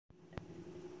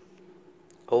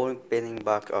opening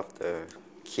box of the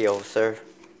Kyocera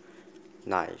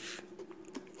knife.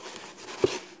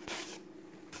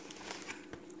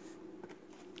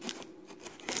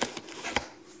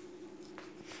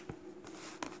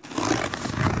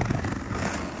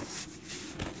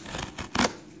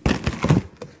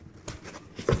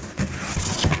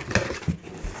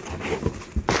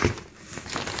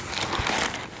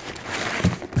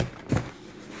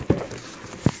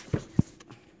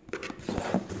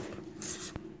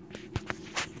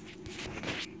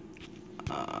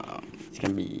 It's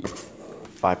gonna be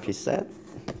 5-piece set.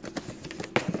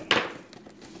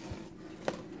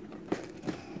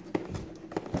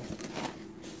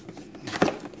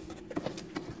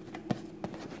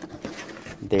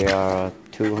 They are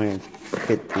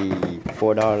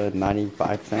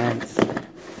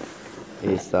 $254.95.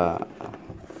 It's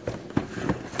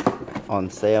on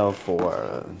sale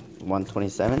for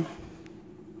 $127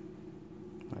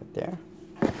 right there.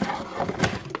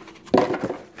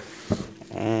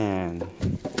 And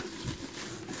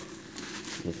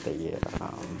it's the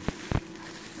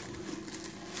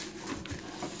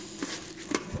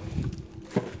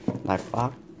knife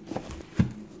block.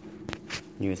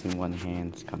 Using one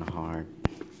hand is kind of hard.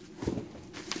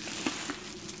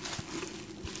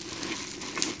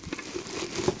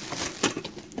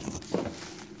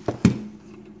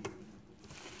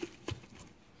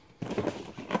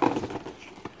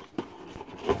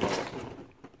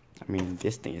 I mean,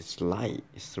 this thing is light,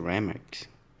 it's ceramics.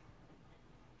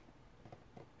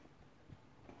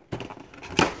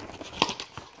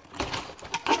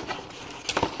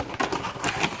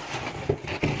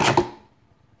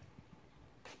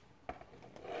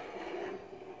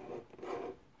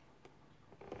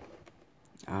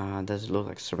 Does look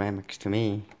like ceramics to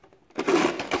me.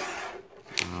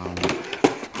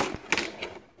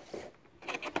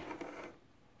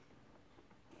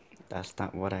 That's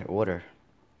not what I ordered.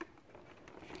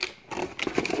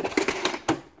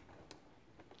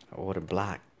 I ordered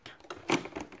black.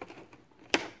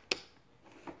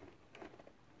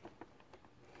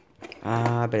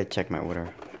 I better check my order.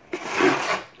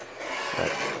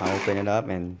 But I'll open it up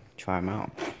and try them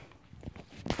out.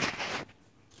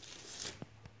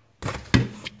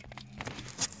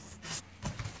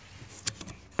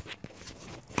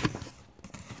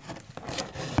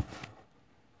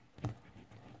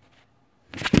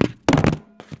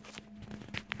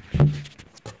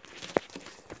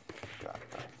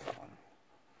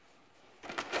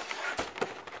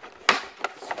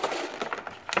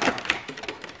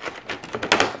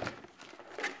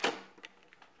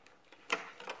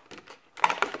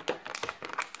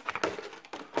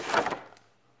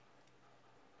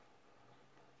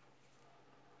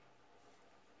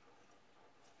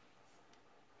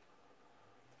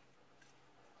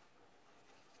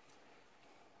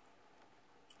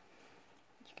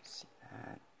 See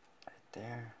that right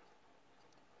there.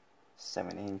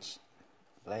 7-inch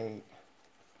blade.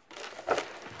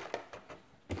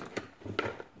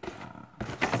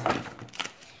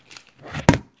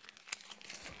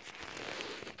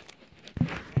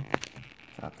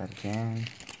 Drop that again.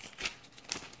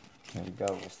 Here we go.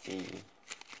 We'll see.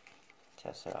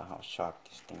 Test out how sharp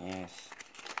this thing is.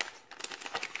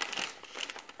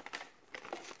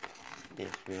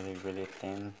 It's really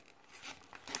thin.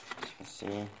 As you can see,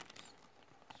 it's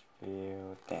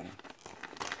real thin.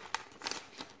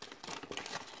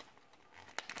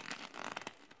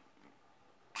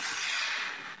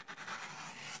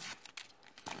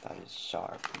 That is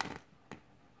sharp.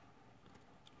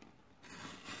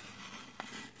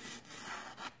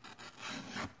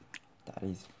 That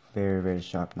is very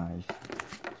sharp knife.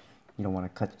 You don't want to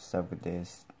cut yourself with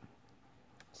this.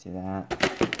 See that?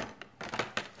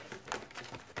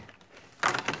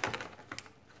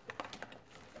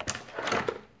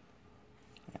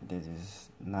 This is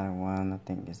another one. I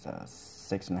think it's a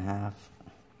 6.5.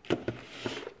 And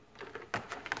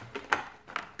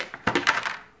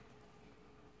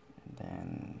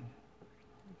then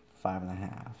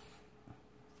 5.5.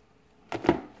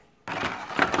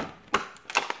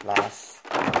 Last.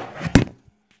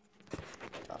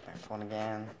 Drop my phone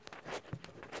again.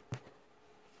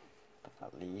 But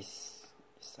at least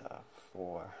it's a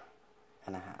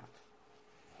 4.5.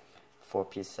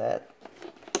 4-piece set.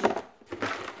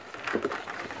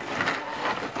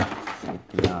 With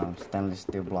the stainless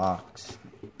steel blocks,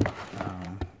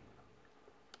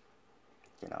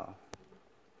 you know,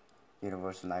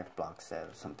 universal knife block set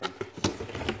or something.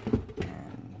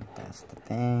 And that's the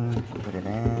thing. Put it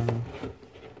in.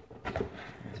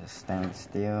 It's a stainless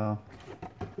steel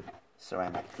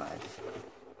ceramic knife.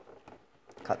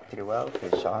 Cut pretty well,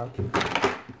 pretty sharp.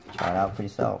 Try it out for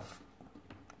yourself.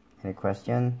 Any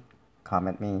question?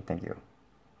 Comment me. Thank you.